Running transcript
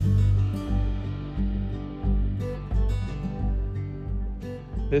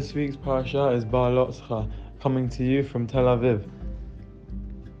This week's parasha is Bahalotcha, coming to you from Tel Aviv.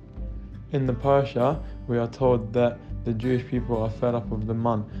 In the parasha, we are told that the Jewish people are fed up of the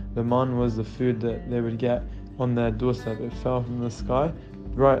man. The man was the food that they would get on their doorstep. It fell from the sky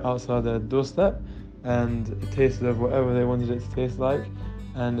right outside their doorstep, and it tasted of whatever they wanted it to taste like,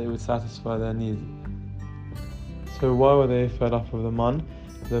 and it would satisfy their needs. So why were they fed up of the man?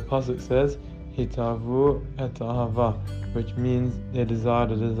 The pasuk says, Hitavu et ahava, which means they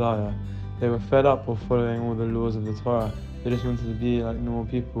desired a desire. They were fed up of following all the laws of the Torah. They just wanted to be like normal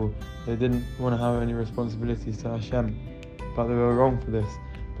people. They didn't want to have any responsibilities to Hashem. But they were wrong for this.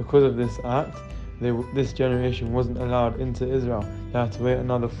 Because of this act, this generation wasn't allowed into Israel. They had to wait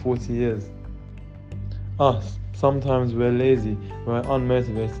another 40 years. Us, sometimes we're lazy, we're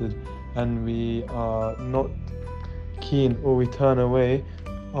unmotivated, and we are not keen, or we turn away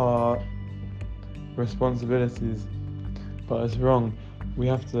our responsibilities. But it's wrong. We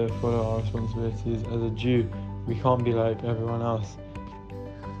have to follow our responsibilities. As a Jew, we can't be like everyone else.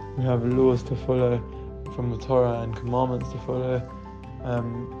 We have laws to follow from the Torah and commandments to follow.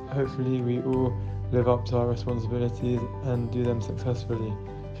 Hopefully we all live up to our responsibilities and do them successfully.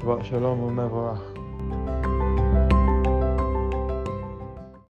 Shabbat Shalom u'mevorach.